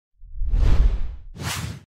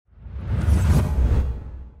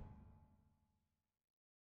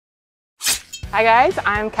Hi guys,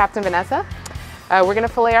 I'm Captain Vanessa. We're gonna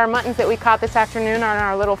fillet our muttons that we caught this afternoon on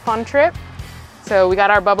our little fun trip. So we got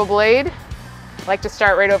our Bubba blade. I like to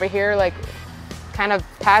start right over here, like kind of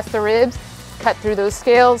past the ribs, cut through those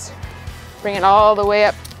scales, bring it all the way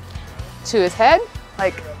up to his head,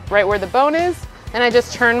 like right where the bone is. Then I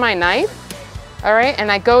just turn my knife, all right, and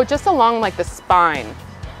I go just along like the spine,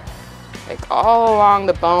 like all along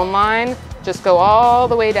the bone line. Just go all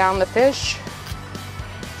the way down the fish.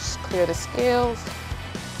 Just clear the scales.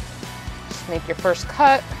 Just make your first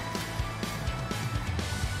cut.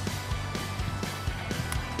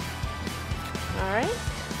 All right,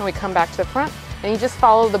 and we come back to the front, and you just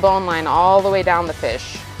follow the bone line all the way down the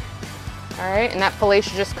fish. All right, and that fillet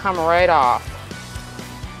should just come right off.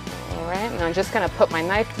 All right, and I'm just gonna put my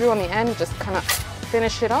knife through on the end, just kind of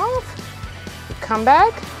finish it off. You come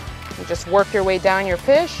back, you just work your way down your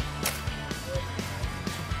fish.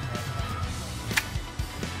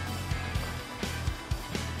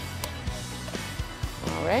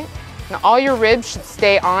 All right, now all your ribs should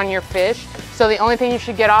stay on your fish, so the only thing you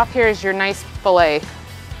should get off here is your nice fillet.